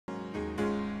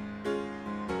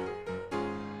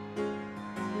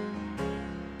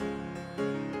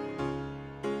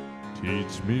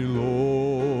Teach me,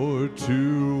 Lord,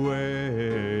 to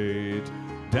wait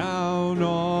down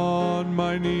on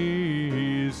my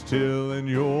knees till in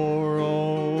your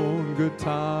own good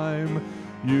time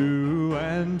you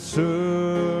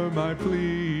answer my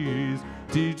pleas.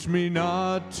 Teach me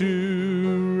not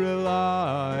to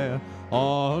rely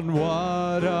on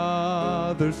what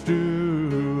others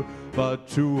do, but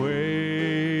to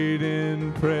wait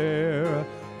in prayer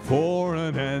for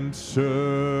an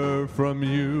answer from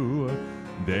you.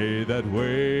 They that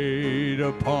wait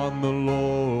upon the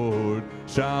Lord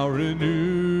shall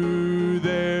renew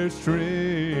their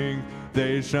strength.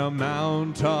 They shall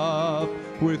mount up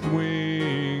with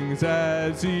wings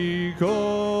as eagles.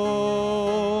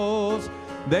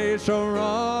 They shall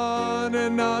run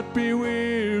and not be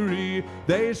weary.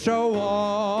 They shall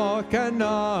walk and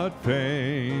not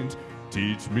faint.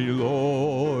 Teach me,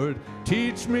 Lord,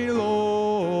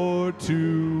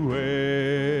 to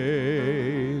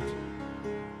wait.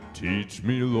 Teach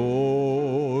me,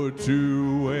 Lord,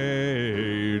 to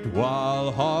wait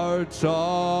while hearts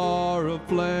are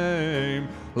aflame.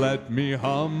 Let me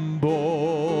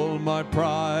humble my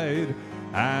pride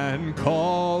and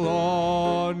call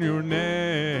on your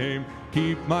name.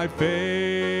 Keep my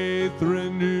faith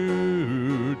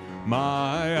renewed,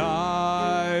 my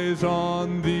eyes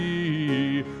on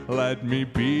thee. Let me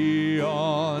be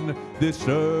on this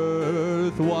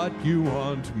earth what you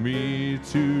want me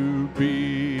to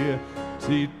be.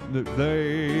 See,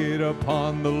 wait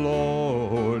upon the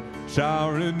Lord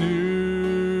shall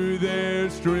renew their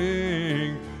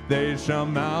strength. They shall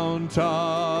mount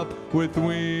up with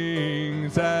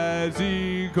wings as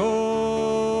eagles.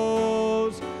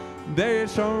 They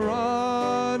shall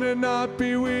run and not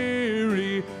be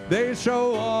weary. They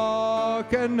shall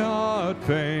walk and not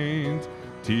faint.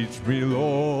 Teach me,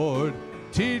 Lord,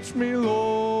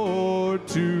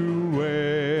 to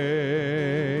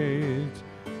wait.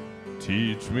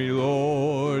 Teach me,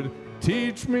 Lord,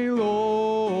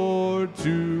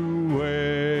 to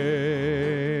wait.